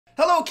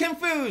Hello,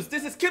 Kimfus!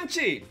 This is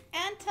Kimchi!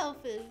 And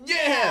Tofu.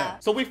 Yeah!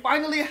 So we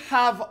finally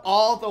have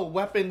all the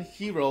weapon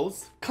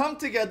heroes come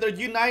together,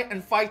 unite,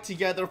 and fight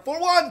together for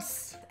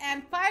once!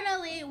 And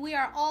finally, we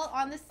are all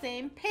on the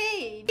same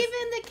page.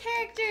 Even the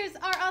characters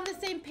are on the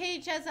same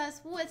page as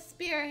us with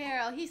Spear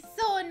Hero. He's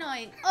so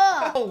annoying.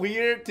 Ugh!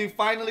 Weird to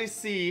finally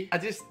see. I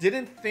just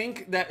didn't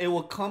think that it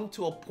would come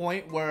to a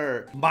point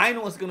where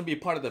mine was going to be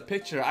part of the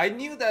picture. I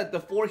knew that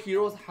the 4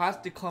 heroes has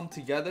to come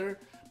together,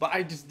 but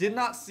I just did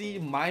not see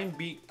mine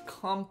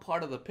become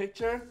part of the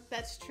picture.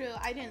 That's true.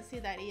 I didn't see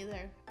that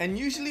either. And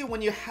usually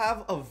when you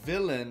have a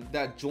villain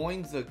that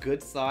joins the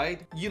good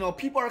side, you know,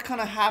 people are kind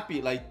of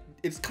happy. Like,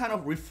 it's kind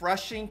of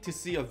refreshing to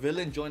see a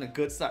villain join a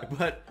good side.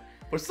 But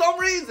for some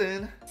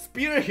reason,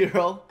 Spear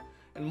Hero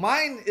and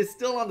mine is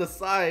still on the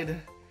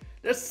side.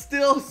 They're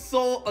still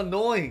so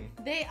annoying.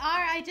 They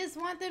are. I just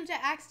want them to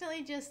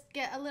accidentally just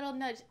get a little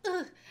nudge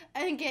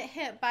and get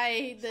hit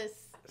by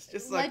this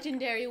just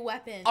legendary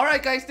weapon.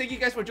 Alright guys, thank you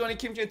guys for joining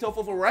Kimchi and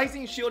Tofu for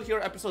Rising Shield Hero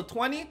episode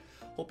 20.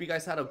 Hope you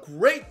guys had a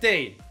great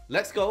day.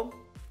 Let's go.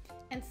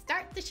 And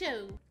start the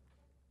show.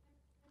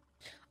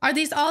 Are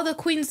these all the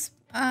Queen's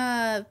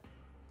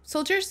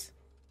soldiers?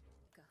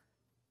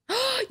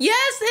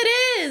 Yes, it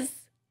is!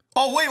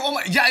 Oh wait, oh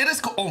my, yeah, it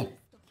is cool. Oh.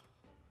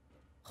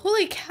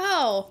 Holy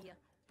cow.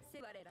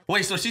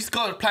 Wait, so she's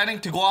planning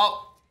to go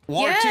out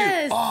war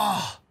yes. too?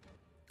 Oh.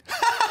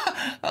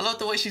 I love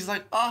the way she's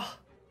like, oh.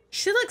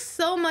 She looks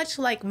so much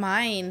like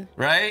mine.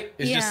 Right?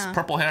 It's just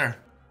purple hair.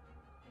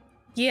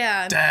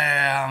 Yeah.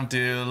 Damn,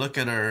 dude. Look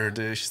at her,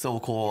 dude. She's so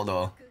cool,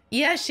 though.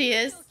 Yeah, she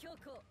is.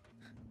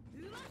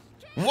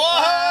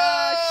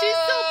 Whoa! She's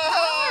so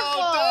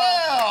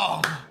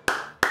powerful.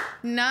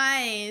 Damn.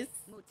 Nice.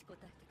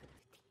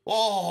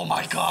 Oh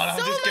my god.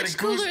 I'm just getting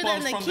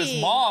goosebumps from this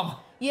mom.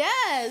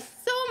 Yes.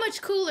 So much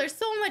cooler.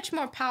 So much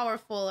more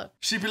powerful.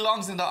 She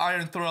belongs in the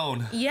Iron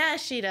Throne. Yeah,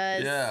 she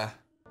does. Yeah.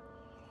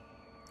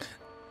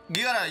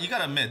 You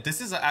gotta admit,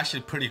 this is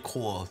actually pretty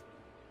cool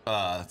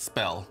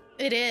spell.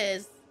 It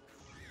is.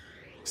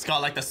 It's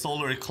got like the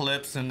solar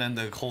eclipse and then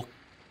the whole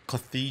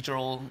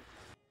cathedral.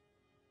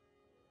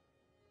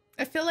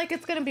 I feel like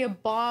it's gonna be a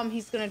bomb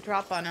he's gonna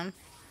drop on him.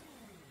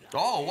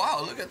 Oh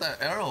wow, look at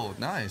that arrow.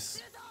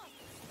 Nice.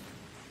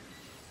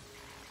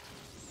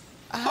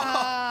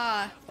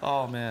 Ah.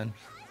 Oh man.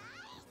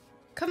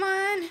 Come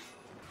on.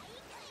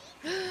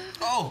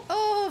 Oh.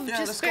 Oh,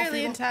 yeah, just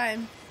barely in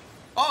time.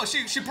 Oh,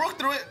 she broke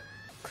through it.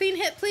 Clean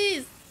hit,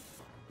 please.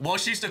 Well,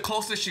 she's the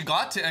closest she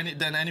got to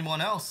than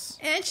anyone else.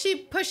 And she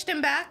pushed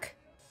him back.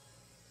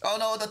 Oh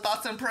no, the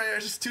thoughts and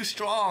prayers is too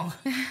strong.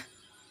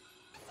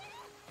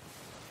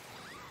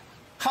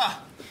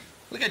 Ha!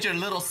 Look at your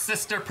little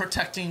sister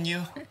protecting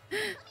you.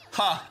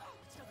 Ha!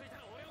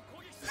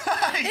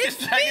 He's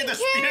just dragging the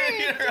Spear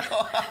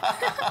Hero.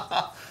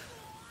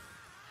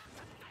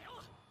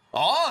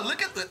 Oh,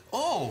 look at the...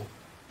 Oh!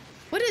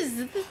 What is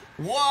this?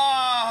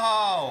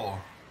 Wow!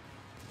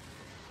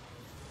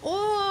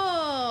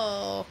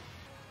 Oh!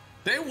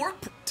 They work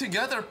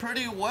together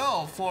pretty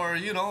well for,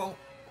 you know,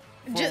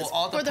 for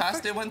all the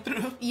past they went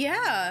through.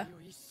 Yeah.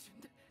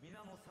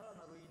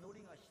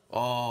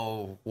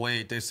 Oh,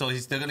 wait. So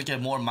they're gonna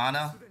get more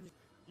mana?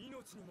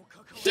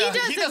 He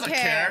doesn't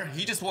care.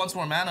 He just wants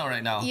more mana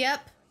right now. Yep.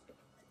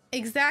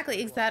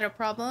 Exactly. Is that a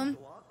problem?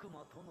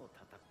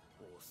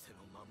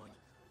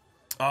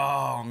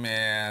 Oh,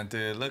 man,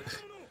 dude. Look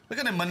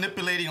at him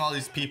manipulating all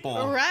these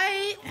people.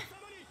 Right?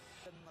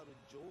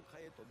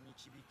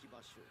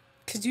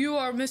 Because you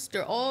are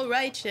Mr. All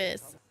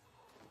Righteous.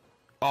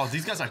 Oh,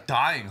 these guys are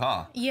dying,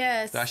 huh?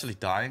 Yes. They're actually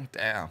dying?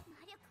 Damn.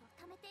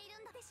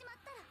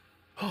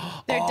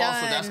 They're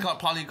done. So that's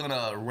probably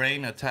gonna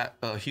rain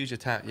a huge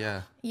attack,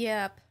 yeah.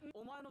 Yep.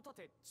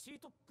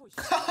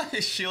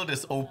 His shield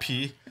is OP.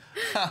 It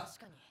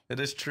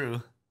is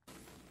true.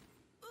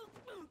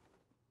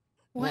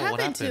 What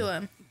happened to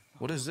him?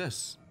 What is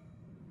this?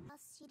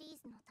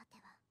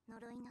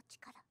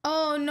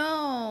 Oh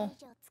no.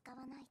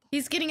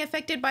 He's getting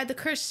affected by the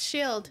cursed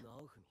shield.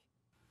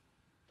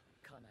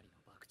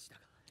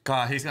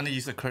 God, he's gonna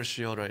use the cursed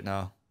shield right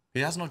now.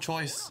 He has no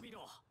choice.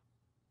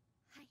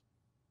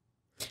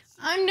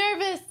 I'm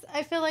nervous.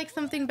 I feel like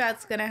something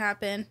bad's gonna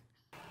happen.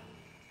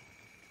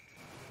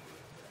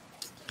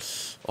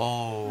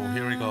 Oh,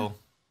 here we go.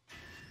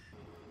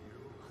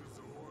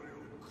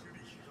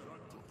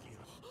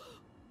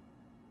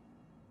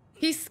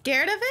 He's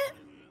scared of it?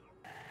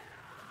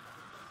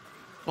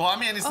 Well, I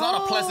mean, it's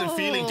not a pleasant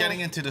feeling getting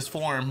into this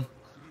form.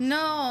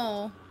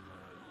 No.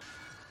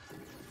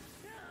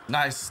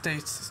 Nice.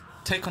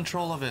 Take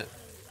control of it.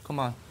 Come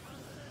on.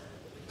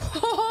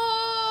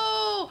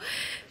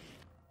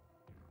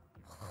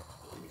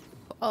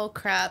 Oh,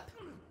 crap.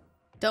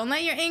 Don't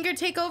let your anger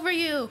take over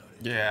you.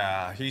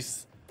 Yeah,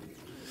 he's...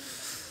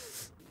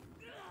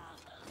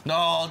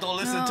 No, don't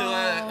listen to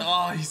it.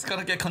 Oh, he's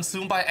gonna get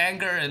consumed by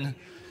anger and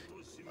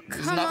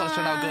it's not gonna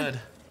turn out good.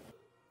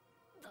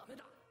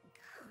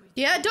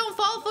 Yeah, don't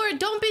fall for it.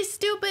 Don't be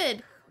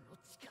stupid.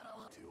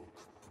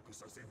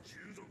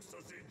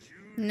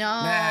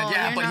 No. Man,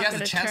 yeah, you're but he not has a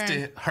gonna chance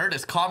turn. to hurt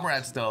his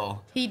comrades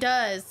though. He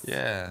does.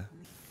 Yeah.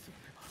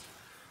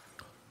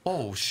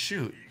 Oh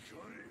shoot.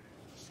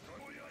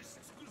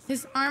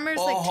 His armor's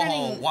like turning.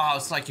 Oh wow,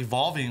 it's like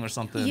evolving or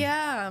something.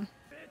 Yeah.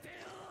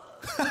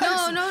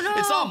 No, no, no.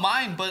 It's all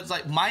mine, but it's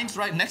like mine's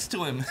right next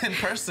to him in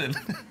person.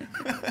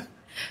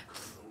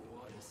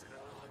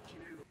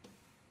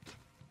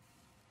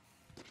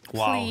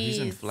 Wow, he's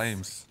in Please.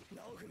 flames.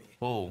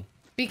 Oh.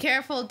 Be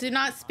careful. Do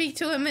not speak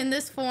to him in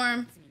this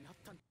form.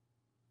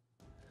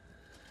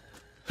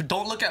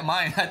 Don't look at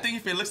mine. I think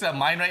if he looks at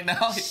mine right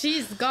now...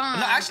 She's gone.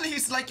 No, actually,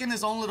 he's like in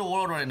his own little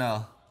world right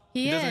now.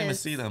 He doesn't is. even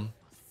see them.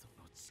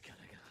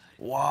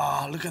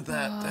 Wow, look at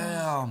that.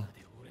 Damn.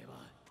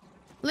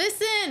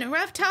 Listen,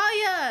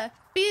 Raftalia,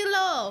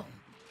 Philo.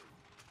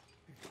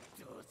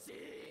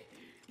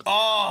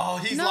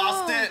 Oh, he's No.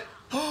 lost it.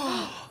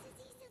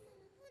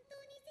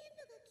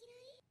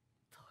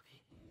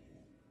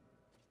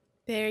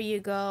 There you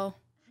go.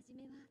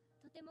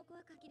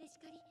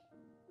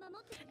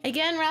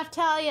 Again,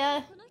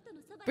 Raftalia,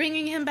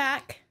 bringing him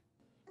back.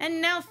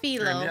 And now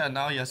Philo. Yeah,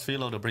 now he has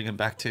Philo to bring him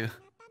back too.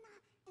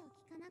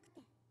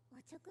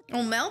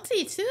 Oh,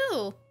 Melty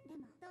too.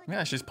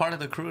 Yeah, she's part of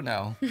the crew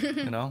now.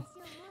 You know?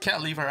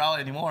 Can't leave her out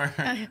anymore.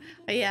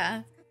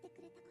 Yeah.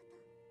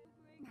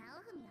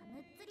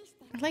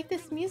 I like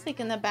this music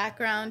in the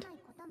background.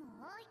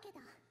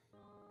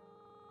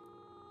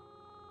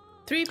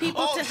 3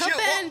 people to help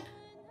shit. in.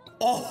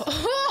 Oh.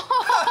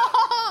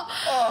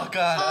 Oh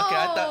god, okay,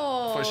 I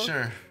thought for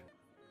sure.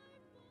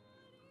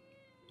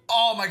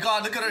 Oh my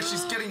god, look at her,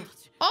 she's getting...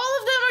 All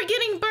of them are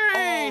getting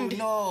burned.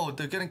 Oh no,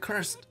 they're getting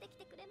cursed.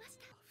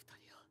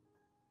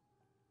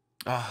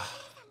 Ah.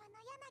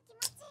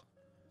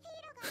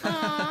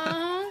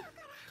 Aww.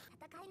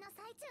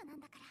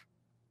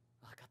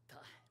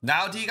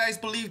 Now do you guys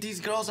believe these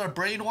girls are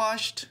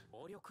brainwashed?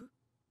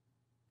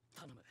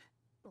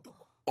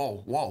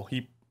 Oh, whoa,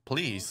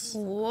 please.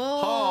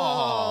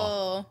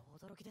 Whoa.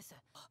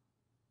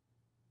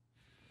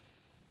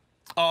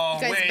 Oh,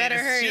 You guys wait, better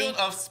is hurry. Shield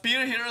of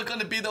Spear Hero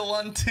gonna be the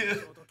one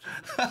to...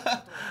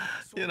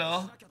 you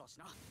know?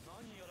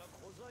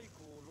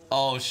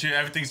 Oh shoot,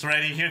 everything's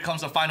ready. Here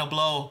comes the final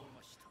blow.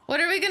 What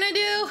are we gonna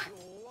do?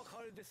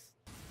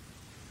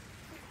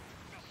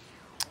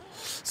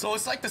 So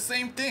it's like the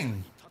same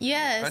thing.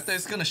 Yes. I thought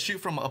it's gonna shoot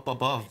from up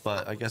above,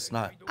 but I guess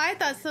not. I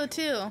thought so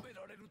too.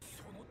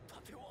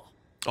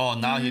 Oh,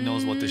 now he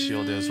knows what the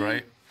shield is,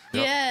 right?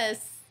 Yep.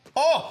 Yes.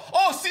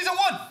 Oh, season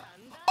 1!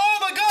 Oh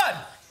my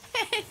god!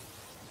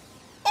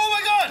 Oh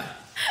my god!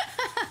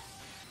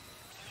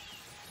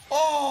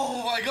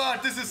 Oh my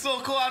god, this is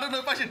so cool. I don't know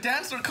if I should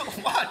dance or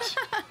watch.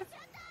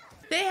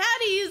 They had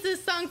to use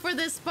this song for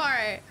this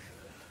part.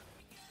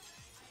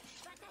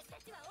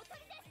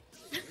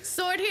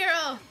 Sword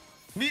Hero.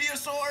 Meteor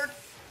sword.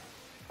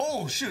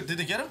 Oh shoot, did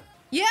they get him?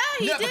 Yeah,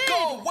 he Never did.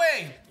 go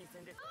away.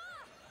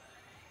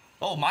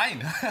 Oh,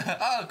 mine.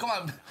 Oh, come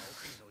on.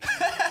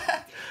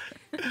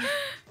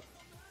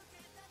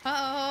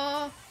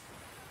 Uh-oh.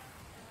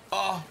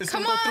 Oh, it's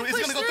Come gonna go on, through. It's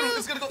push gonna go through.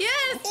 It's gonna go.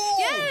 Yes, Oh.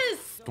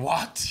 yes.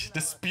 What?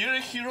 The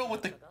Spirit Hero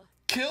with the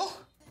kill?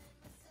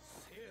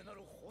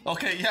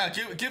 Okay, yeah,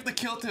 give the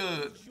kill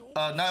to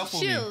Naofumi.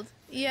 Shield.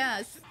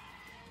 Yes.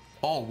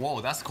 Oh, whoa,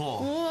 that's cool.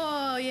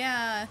 Whoa,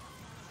 yeah.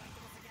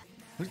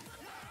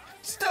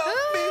 Stop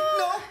me,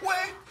 no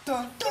way.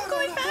 Dun, dun, Keep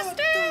going dun, dun,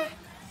 faster. dun.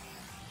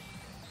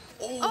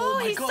 Oh,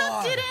 my he god.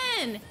 sucked it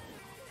in.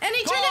 And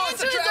he turned it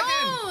it's a into his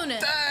dragon. own.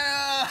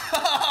 Damn.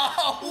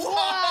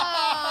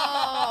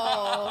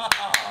 Wow.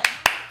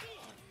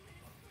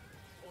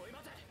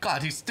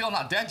 God, he's still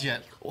not dead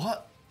yet.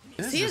 What?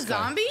 Is he a this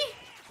guy? zombie?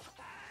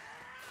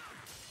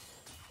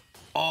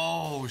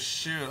 Oh,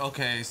 shoot.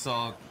 Okay,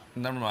 so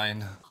never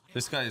mind.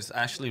 This guy is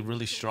actually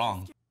really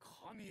strong.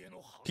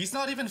 He's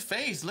not even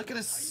phased. Look at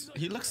his...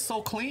 He looks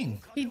so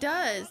clean. He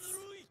does.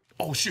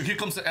 Oh, shoot. Here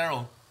comes the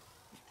arrow.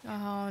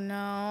 Oh,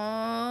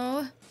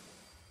 no.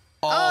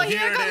 Oh,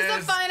 here it comes the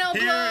is. final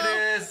blow. Here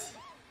it is.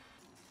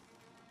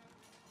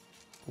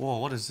 Whoa,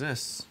 what is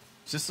this?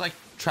 Just like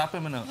trap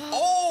him in a...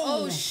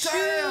 Oh, damn.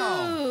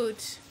 shoot.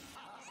 It's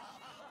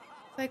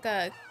like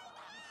a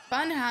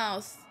fun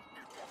house.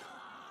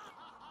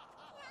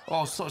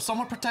 Oh, so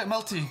someone protect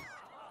Melty.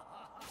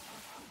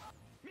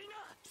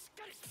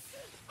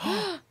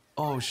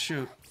 Oh,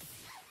 shoot.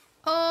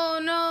 Oh,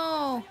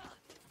 no.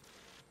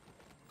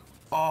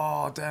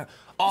 Oh, damn.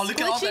 Oh, look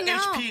at all the glitching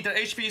out. HP. The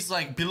HP is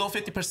like below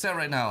 50%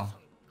 right now.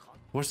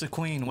 Where's the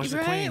queen? Where's the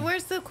Right? queen?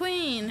 Where's the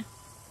queen?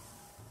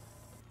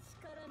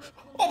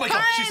 Oh my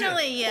god, she's here.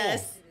 Finally,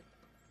 yes.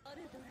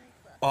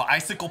 Oh,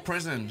 icicle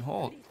prison.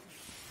 Oh,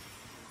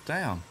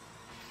 damn.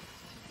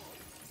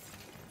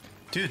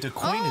 Dude, the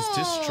queen is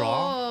this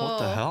strong. What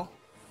the hell?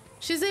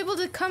 She's able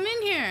to come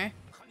in here.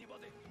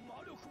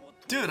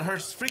 Dude, her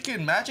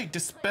freaking magic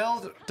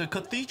dispelled the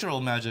cathedral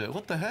magic.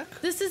 What the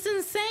heck? This is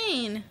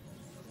insane.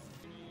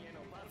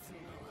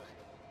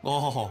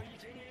 Oh.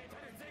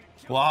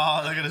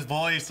 Wow, look at his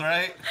voice,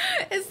 right?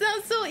 It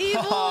sounds so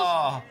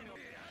evil.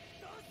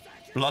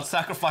 Blood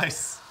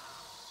sacrifice.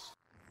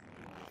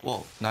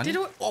 Whoa, Nani?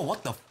 Oh,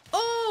 what the?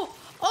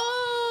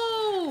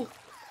 Oh!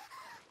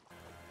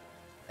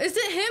 Is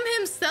it him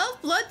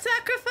himself? Blood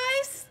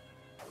sacrifice?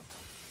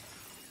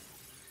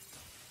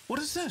 What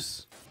is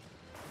this?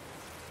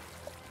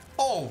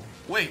 Oh,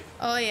 wait.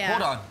 Oh, yeah.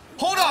 Hold on.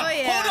 Hold on. Oh,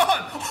 yeah. Hold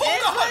on.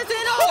 It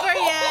wasn't over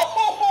yet.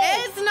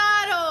 It's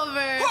not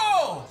over.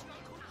 Oh!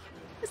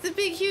 It's a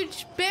big,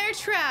 huge bear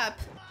trap.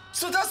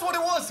 So that's what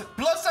it was.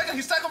 Blood sacrifice.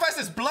 He sacrificed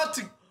his blood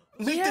to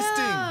make this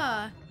thing.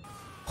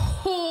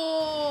 Oh.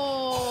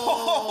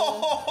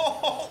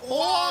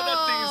 Wow, that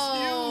thing is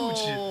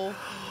huge.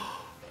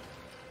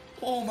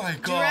 Oh my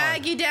god.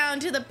 Drag you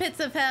down to the pits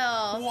of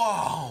hell.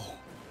 Wow.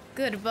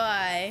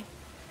 Goodbye.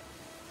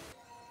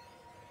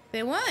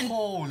 They won.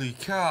 Holy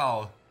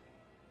cow.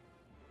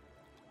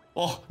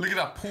 Oh, look at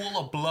that pool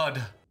of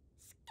blood.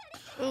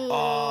 Ooh,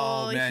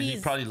 Oh man, he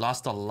probably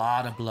lost a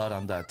lot of blood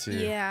on that too.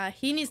 Yeah,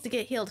 he needs to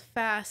get healed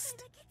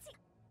fast.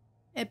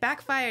 It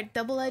backfired.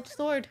 Double-edged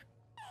sword.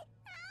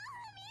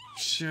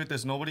 Shoot,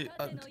 there's nobody.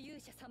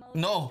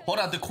 No, hold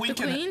on. The queen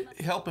can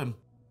help him.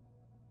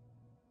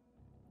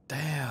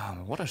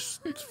 Damn, what a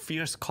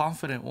fierce,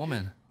 confident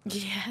woman.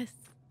 Yes.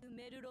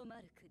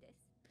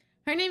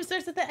 Her name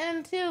starts at the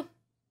M too.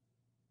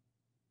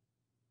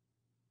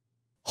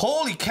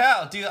 Holy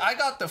cow, dude! I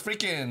got the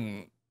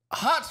freaking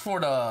hots for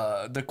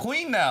the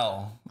queen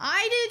now.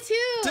 I do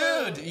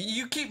too. Dude,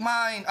 you keep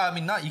mine. I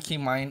mean, not you keep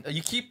mine.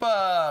 You keep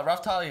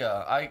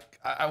Raftalia.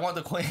 I want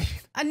the queen.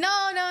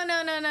 No.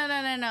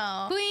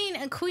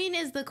 Queen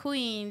is the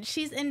queen.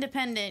 She's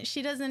independent.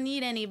 She doesn't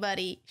need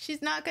anybody.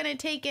 She's not gonna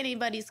take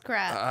anybody's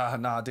crap.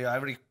 Nah, dude. I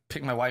already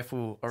picked my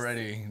waifu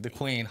already. The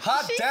queen.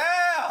 Hot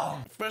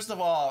damn! First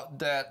of all,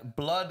 that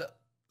blood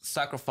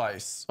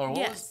sacrifice, or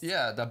what was,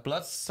 that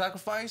blood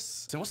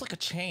sacrifice, it was like a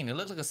chain. It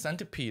looked like a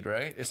centipede,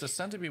 right? It's a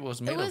centipede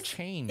was made of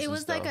chains. It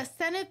was like a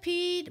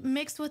centipede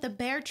mixed with a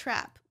bear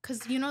trap,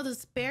 because you know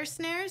those bear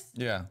snares.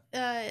 Yeah.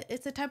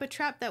 It's a type of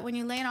trap that when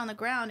you lay it on the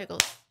ground, it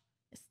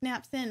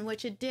snaps in,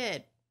 which it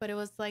did, but it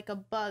was like a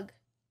bug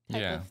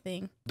type of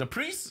thing. The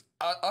priest,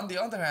 on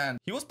the other hand,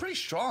 he was pretty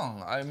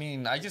strong. I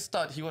mean, I just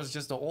thought he was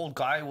just an old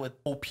guy with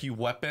OP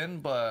weapon,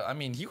 but I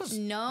mean, he was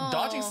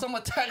dodging some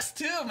attacks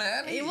too,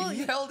 man. He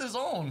held his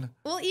own.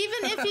 Well,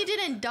 even if he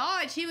didn't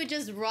dodge, he would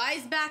just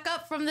rise back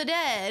up from the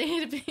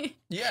dead.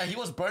 Yeah, he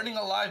was burning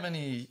alive, and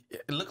it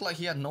looked like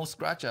he had no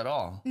scratch at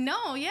all.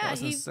 No, yeah, that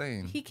was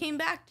insane. He came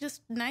back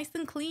just nice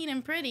and clean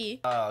and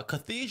pretty.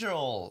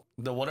 Cathedral,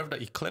 whatever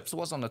the eclipse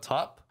was on the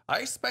top. I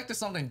expected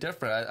something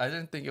different. I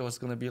didn't think it was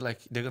gonna be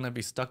like they're gonna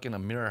be stuck in a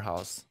mirror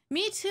house.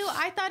 Me too.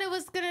 I thought it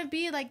was gonna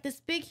be like this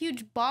big,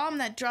 huge bomb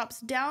that drops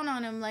down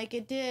on him, like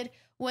it did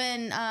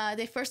when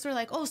they first were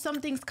like, "Oh,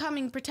 something's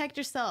coming, protect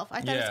yourself."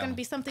 I thought it was gonna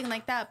be something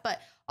like that, but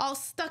all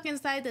stuck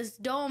inside this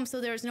dome,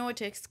 so there was nowhere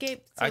to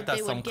escape. So I thought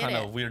some kind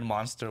of weird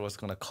monster was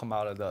gonna come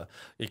out of the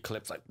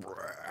eclipse, like,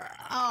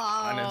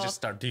 and then just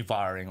start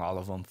devouring all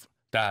of them.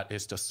 That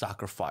is the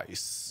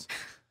sacrifice.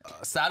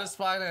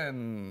 Satisfied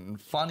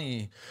and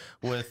funny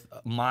with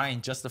mine,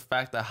 just the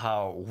fact that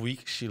how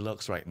weak she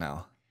looks right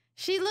now.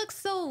 She looks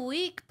so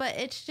weak, but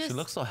it's just... She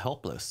looks so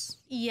helpless.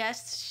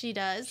 Yes, she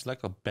does. She's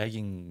like a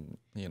begging,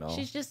 you know.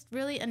 She's just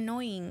really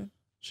annoying.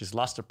 She's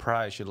lost her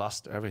pride. She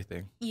lost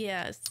everything.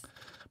 Yes.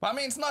 But I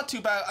mean, it's not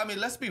too bad. I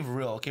mean, let's be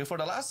real, okay? For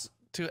the last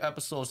 2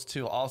 episodes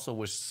too, also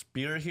with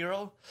Spear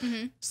Hero.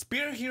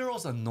 Spear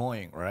Hero's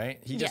annoying, right?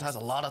 He just has a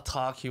lot of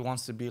talk. He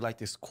wants to be like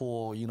this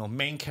cool, you know,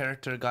 main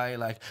character guy.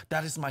 Like,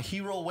 that is my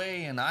hero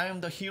way and I am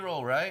the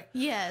hero, right?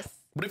 Yes.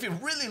 But if you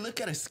really look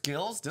at his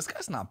skills, this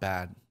guy's not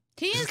bad.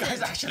 This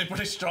guy's actually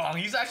pretty strong.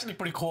 He's actually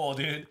pretty cool,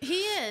 dude. He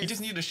is. He just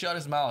needs to shut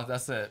his mouth.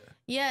 That's it.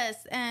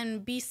 Yes,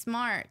 and be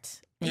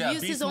smart. Yeah,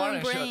 use his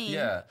own brain.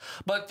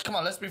 But come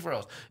on, let's be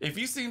real. If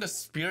you've seen the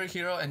Spirit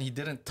Hero and he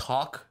didn't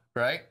talk,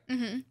 right?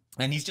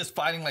 And he's just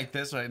fighting like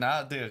this right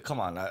now, dude. Come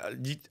on,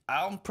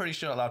 I'm pretty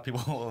sure a lot of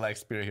people will like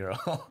Spirit Hero.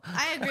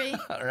 I agree.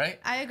 Right?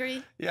 I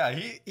agree. Yeah,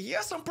 he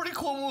has some pretty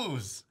cool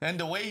moves, and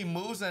the way he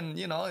moves, and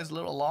you know, his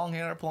little long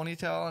hair,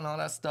 ponytail, and all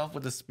that stuff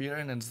with the spear,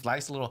 and his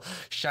nice little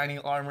shining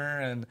armor,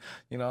 and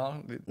you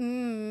know,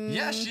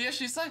 yeah,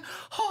 she's like,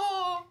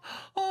 oh,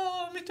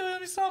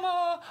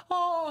 Mitsuya-sama,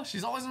 oh,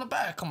 she's always in the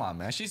back. Come on,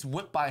 man, she's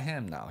whipped by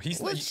him now. She's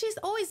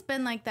always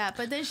been like that,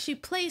 but then she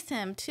plays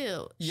him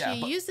too. Yeah,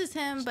 she uses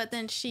him, but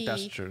then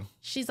that's true.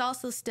 She's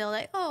also still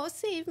like, oh,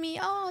 save me,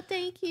 oh,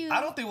 thank you.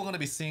 I don't think we're gonna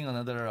be seeing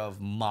another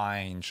of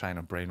mine trying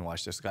to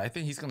brainwash this guy. I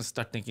think he's gonna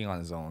start thinking on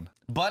his own.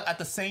 But at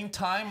the same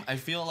time, I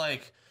feel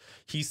like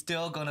he's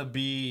still gonna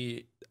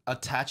be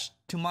attached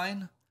to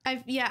mine. I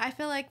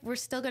feel like we're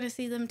still gonna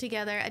see them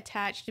together,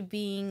 attached to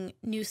being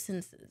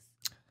nuisances.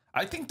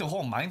 I think the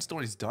whole mine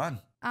story's done.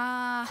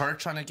 Her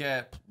trying to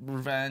get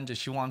revenge,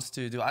 she wants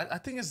to do. I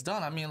think it's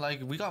done. I mean,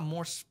 like, we got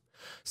more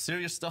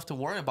serious stuff to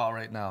worry about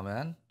right now,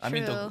 man. True. I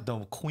mean,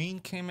 the queen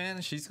came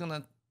in. She's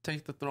gonna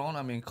take the throne.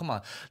 I mean, come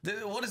on.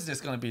 What is this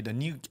gonna be? The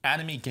new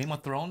anime Game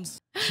of Thrones?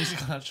 She's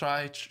gonna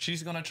try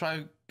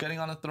getting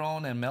on the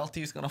throne, and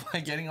Melty's gonna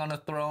fight getting on the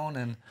throne,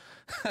 and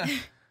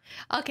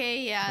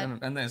Okay, yeah.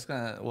 And then it's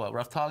gonna, what,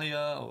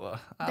 Raftalia? Or,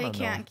 I don't know. They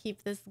can't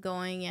keep this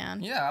going, yeah.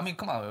 Yeah, I mean,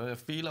 come on.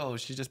 Philo,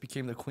 she just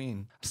became the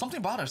queen. Something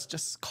about her is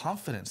just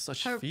confidence,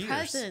 such fierce.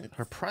 Presence.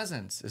 Her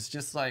presence is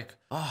just like,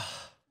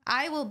 ah.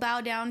 I will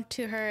bow down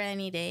to her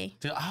any day.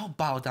 Dude, I'll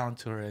bow down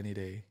to her any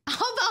day. I'll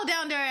bow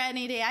down to her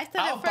any day. I said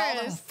I'll it bow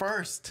down first.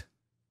 first.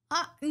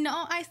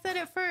 No, I said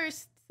it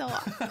first. So.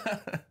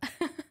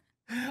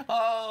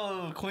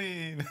 Oh,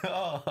 queen.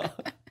 Oh.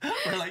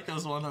 Or like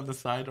those one on the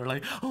side, or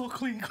like, oh,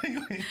 queen. We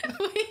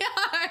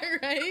are,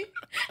 right?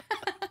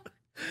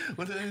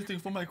 Would anything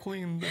for my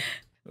queen?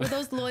 We're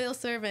those loyal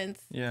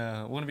servants.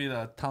 Yeah, wouldn't be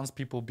the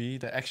townspeople be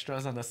the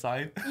extras on the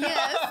side?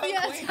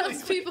 Yes,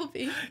 townspeople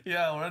be.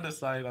 Yeah, we're on the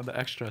side on the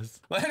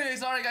extras. But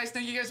anyways, alright guys,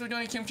 thank you guys for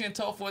doing Kimchi and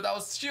Tofu. That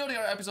was Shield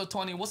here, episode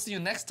 20. We'll see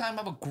you next time.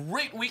 Have a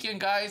great weekend,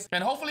 guys.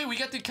 And hopefully we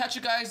get to catch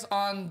you guys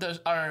on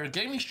our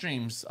gaming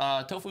streams.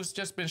 Tofu's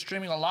just been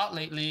streaming a lot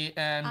lately,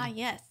 and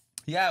yes.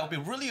 Yeah, it would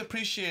be really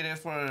appreciated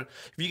if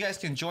you guys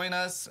can join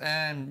us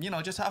and,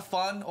 just have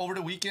fun over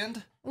the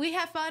weekend. We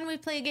have fun. We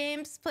play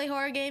games, play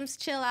horror games,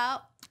 chill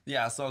out.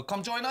 Yeah, so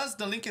come join us.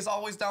 The link is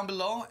always down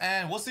below,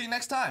 and we'll see you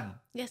next time.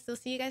 Yes, we'll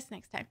see you guys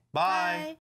next time. Bye.